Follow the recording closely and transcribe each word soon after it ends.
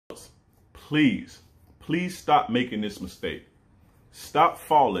Please, please stop making this mistake. Stop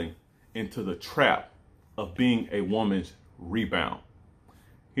falling into the trap of being a woman's rebound.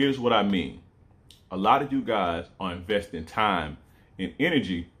 Here's what I mean. A lot of you guys are investing time and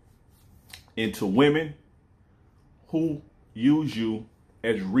energy into women who use you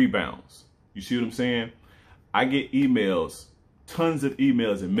as rebounds. You see what I'm saying? I get emails, tons of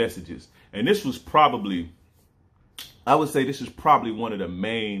emails and messages. And this was probably, I would say this is probably one of the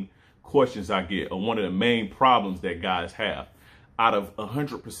main questions I get, or one of the main problems that guys have. Out of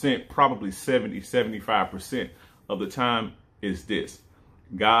 100%, probably 70, 75% of the time is this.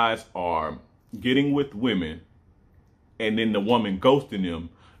 Guys are getting with women and then the woman ghosting them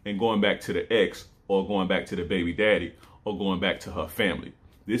and going back to the ex, or going back to the baby daddy, or going back to her family.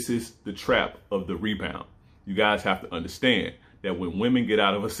 This is the trap of the rebound. You guys have to understand that when women get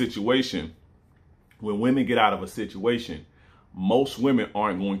out of a situation, most women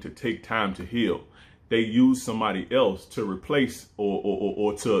aren't going to take time to heal. They use somebody else to replace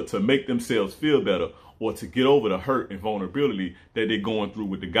or to make themselves feel better, or to get over the hurt and vulnerability that they're going through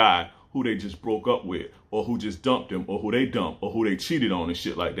with the guy who they just broke up with, or who just dumped them, or who they dumped, or who they cheated on and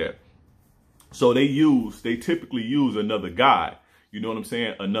shit like that. So they typically use another guy, you know what I'm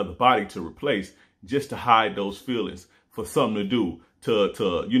saying, another body to replace, just to hide those feelings, for something to do,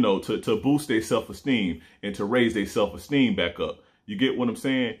 to boost their self-esteem and to raise their self-esteem back up. You get what I'm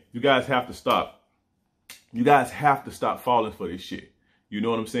saying? You guys have to stop. You guys have to stop falling for this shit. You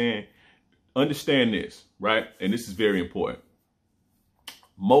know what I'm saying? Understand this, right? And this is very important.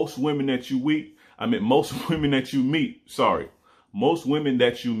 Most women that you meet, most women that you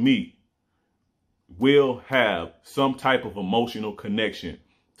meet will have some type of emotional connection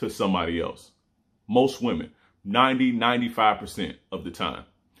to somebody else. Most women, 90, 95% of the time,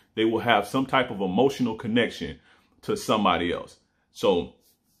 they will have some type of emotional connection to somebody else. So,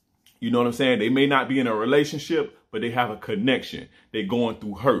 you know what I'm saying? They may not be in a relationship, but they have a connection. They're going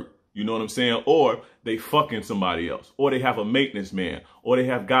through hurt. You know what I'm saying? Or they fucking somebody else, or they have a maintenance man, or they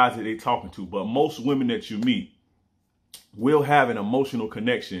have guys that they talking to. But most women that you meet will have an emotional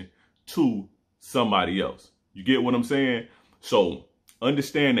connection to somebody else. You get what I'm saying? So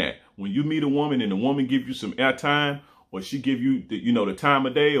understand that when you meet a woman and the woman give you some airtime, or she give you the time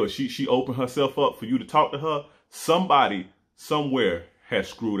of day, or she open herself up for you to talk to her, somebody somewhere has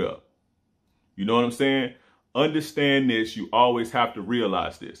screwed up. You know what I'm saying? Understand this. You always have to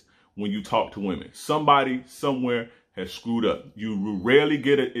realize this when you talk to women. Somebody somewhere has screwed up. You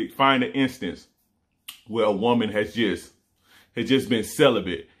rarely find an instance where a woman has just been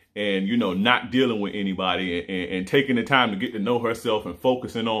celibate and, not dealing with anybody and taking the time to get to know herself and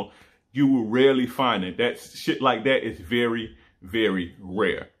focusing on. You will rarely find it. That shit like that is very, very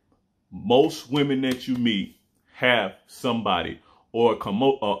rare. Most women that you meet have somebody or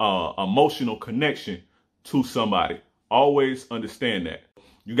emotional connection to somebody. Always understand that.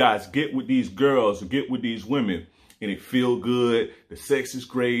 You guys get with these girls, get with these women, and it feel good. The sex is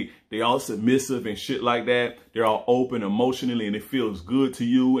great. They all submissive and shit like that. They're all open emotionally, and it feels good to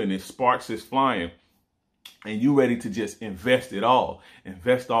you, and it sparks is flying. And you ready to just invest it all.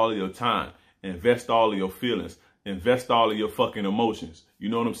 Invest all of your time. Invest all of your feelings. Invest all of your fucking emotions. You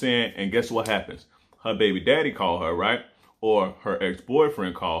know what I'm saying? And guess what happens? Her baby daddy call her, right? Or her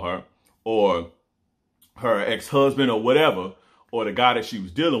ex-boyfriend call her, or her ex-husband or whatever, or the guy that she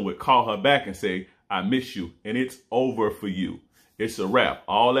was dealing with call her back and say, I miss you. And it's over for you. It's a wrap.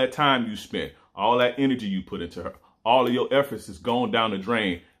 All that time you spent, all that energy you put into her, all of your efforts is going down the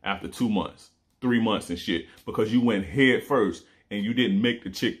drain after 2 months, 3 months and shit, because you went head first and you didn't make the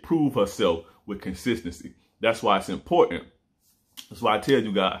chick prove herself with consistency. That's why it's important. That's why I tell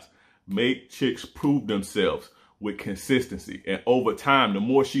you guys, make chicks prove themselves with consistency. And over time, the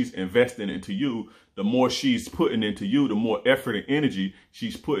more she's investing into you, the more she's putting into you, the more effort and energy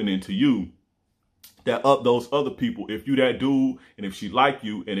she's putting into you, that up those other people, if you that dude, and if she like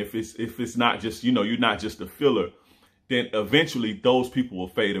you, and if it's not just, you're not just a filler, then eventually those people will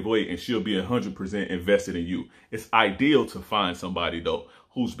fade away and she'll be 100% invested in you. It's ideal to find somebody though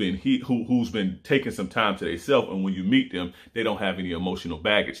who's been taking some time to themselves, and when you meet them, they don't have any emotional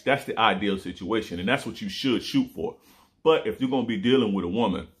baggage. That's the ideal situation, and that's what you should shoot for. But if you're going to be dealing with a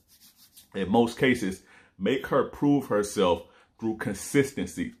woman, in most cases, make her prove herself through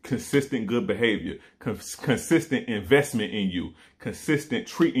consistency, consistent good behavior, consistent investment in you, consistent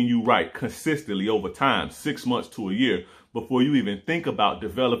treating you right consistently over time, 6 months to a year, before you even think about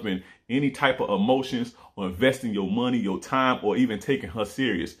developing any type of emotions or investing your money, your time, or even taking her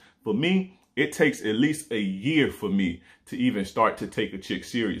serious. For me, it takes at least a year for me to even start to take a chick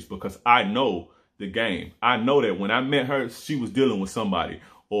serious, because I know the game. I know that when I met her, she was dealing with somebody,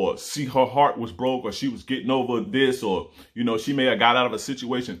 or her heart was broke, or she was getting over this, or, you know, she may have got out of a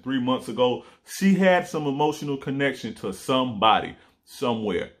situation 3 months ago. She had some emotional connection to somebody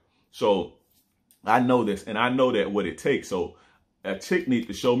somewhere. So I know this, and I know that what it takes. So a chick needs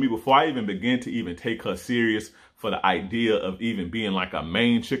to show me before I even begin to even take her serious for the idea of even being like a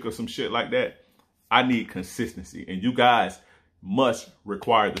main chick or some shit like that. I need consistency, and you guys must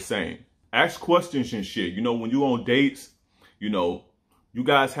require the same. Ask questions and shit. You know, when you on dates, you know, you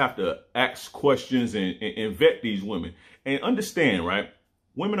guys have to ask questions and vet these women. And understand, right?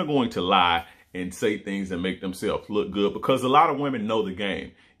 Women are going to lie and say things and make themselves look good, because a lot of women know the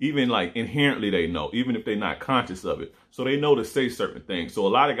game. Even like inherently they know, even if they're not conscious of it. So they know to say certain things. So a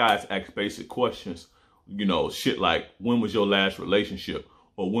lot of guys ask basic questions, you know, shit like, when was your last relationship?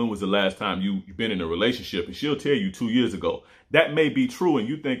 Or when was the last time you've been in a relationship? And she'll tell you 2 years ago. That may be true, and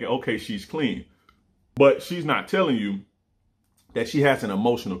you thinking, okay, she's clean. But she's not telling you that she has an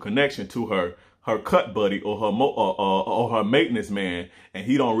emotional connection to her cut buddy or her maintenance man, and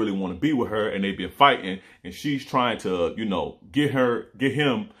he don't really want to be with her, and they've been fighting, and she's trying to, you know, get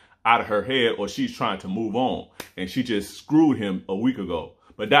him out of her head, or she's trying to move on, and she just screwed him a week ago.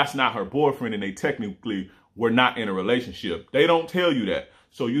 But that's not her boyfriend, and they technically were not in a relationship. They don't tell you that.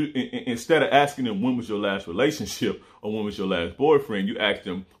 So you, instead of asking them, when was your last relationship or when was your last boyfriend, you ask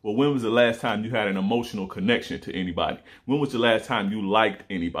them, well, when was the last time you had an emotional connection to anybody? When was the last time you liked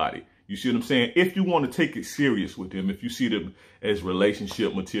anybody? You see what I'm saying? If you want to take it serious with them, if you see them as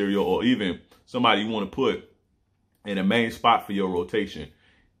relationship material, or even somebody you want to put in a main spot for your rotation,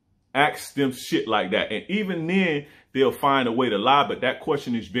 ask them shit like that. And even then, they'll find a way to lie. But that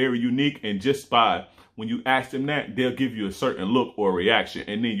question is very unique. And just by when you ask them that, they'll give you a certain look or reaction.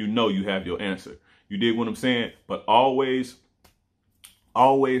 And then you know you have your answer. You dig what I'm saying? But always,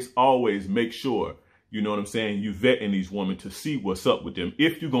 always, always make sure, you know what I'm saying, you vetting these women to see what's up with them.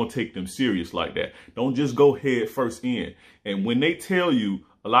 If you're going to take them serious like that, don't just go head first in. And when they tell you,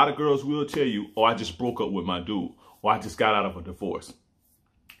 a lot of girls will tell you, oh, I just broke up with my dude, or I just got out of a divorce,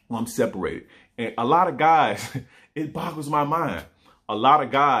 or I'm separated. And a lot of guys, it boggles my mind. A lot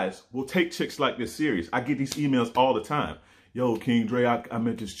of guys will take chicks like this serious. I get these emails all the time. Yo, King Dre, I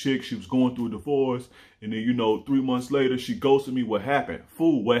met this chick. She was going through a divorce. And then, you know, 3 months later, she ghosted me. What happened?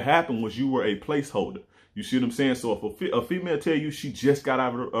 Fool, what happened was you were a placeholder. You see what I'm saying? So if a female tell you she just got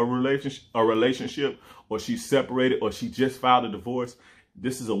out of a relationship, or she's separated, or she just filed a divorce,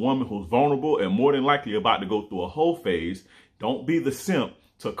 this is a woman who's vulnerable and more than likely about to go through a whole phase. Don't be the simp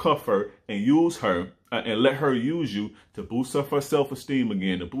to cuff her and use her and let her use you to boost up her self-esteem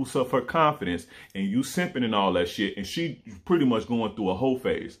again, to boost up her confidence, and you simping and all that shit. And she pretty much going through a whole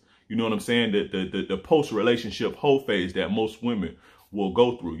phase. You know what I'm saying? The post-relationship whole phase that most women will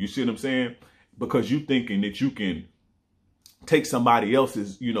go through. You see what I'm saying? Because you thinking that you can take somebody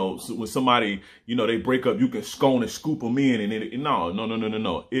else's, you know, so when somebody, you know, they break up, you can scone and scoop them in. And then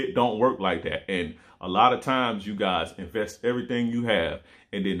no. It don't work like that. And a lot of times you guys invest everything you have,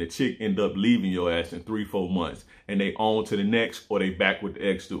 and then the chick end up leaving your ass in 3-4 months, and they on to the next, or they back with the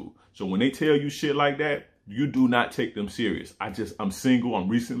ex dude. So when they tell you shit like that, you do not take them serious. I'm single. I'm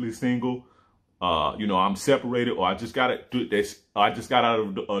recently single. You know, I'm separated, or I just got out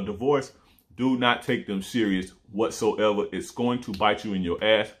of a divorce. Do not take them serious whatsoever. It's going to bite you in your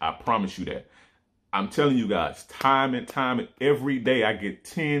ass. I promise you that. I'm telling you guys, time and time, and every day I get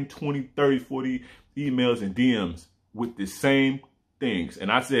 10, 20, 30, 40 emails and DMs with the same things.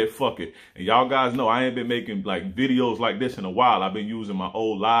 And I said, fuck it. And y'all guys know I ain't been making like videos like this in a while. I've been using my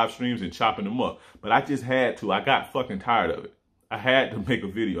old live streams and chopping them up. But I just had to. I got fucking tired of it. I had to make a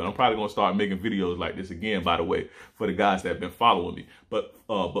video. And I'm probably going to start making videos like this again, by the way, for the guys that have been following me. But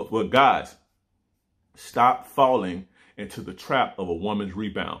guys, stop falling into the trap of a woman's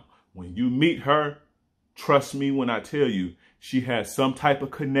rebound. When you meet her, trust me when I tell you, she has some type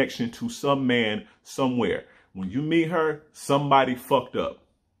of connection to some man somewhere. When you meet her, somebody fucked up.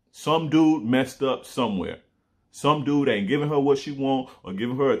 Some dude messed up somewhere. Some dude ain't giving her what she want, or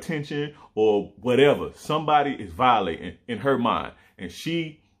giving her attention, or whatever. Somebody is violating in her mind, and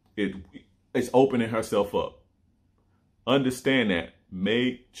she is opening herself up. Understand that.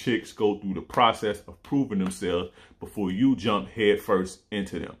 Make chicks go through the process of proving themselves before you jump head first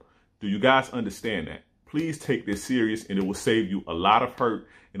into them. Do you guys understand that? Please take this serious, and it will save you a lot of hurt,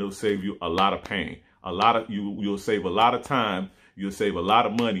 and it will save you a lot of pain. You'll save a lot of time. You'll save a lot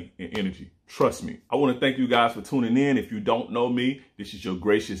of money and energy. Trust me. I want to thank you guys for tuning in. If you don't know me, this is your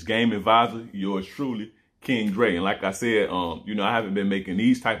gracious game advisor, yours truly, King Dre. And like I said, you know, I haven't been making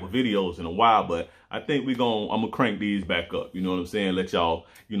these type of videos in a while, but I think I'm gonna crank these back up. You know what I'm saying? Let y'all,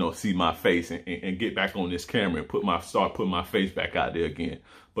 you know, see my face and get back on this camera and start putting my face back out there again.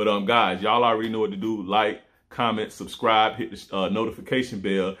 But guys, y'all already know what to do. Like, comment, subscribe, hit the notification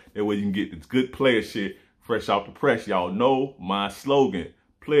bell. That way you can get this good player shit fresh out the press. Y'all know my slogan: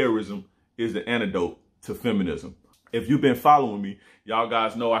 playerism is the antidote to feminism. If you've been following me, y'all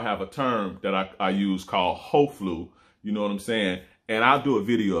guys know I have a term that I use called hoe flu. You know what I'm saying? And I'll do a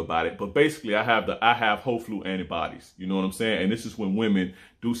video about it. But basically, I have hoe flu antibodies. You know what I'm saying? And this is when women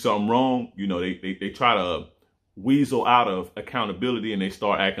do something wrong. You know, they try to weasel out of accountability and they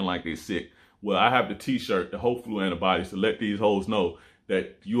start acting like they're sick. Well, I have the t-shirt, the hoe flu antibodies, to let these hoes know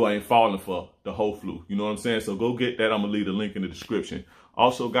that you ain't falling for the hoe flu. You know what I'm saying? So go get that. I'm going to leave the link in the description.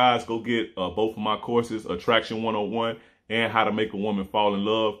 Also, guys, go get both of my courses, Attraction 101 and How to Make a Woman Fall in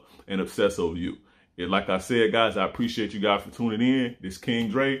Love and Obsess Over You. And like I said, guys, I appreciate you guys for tuning in. This King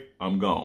Dre. I'm gone.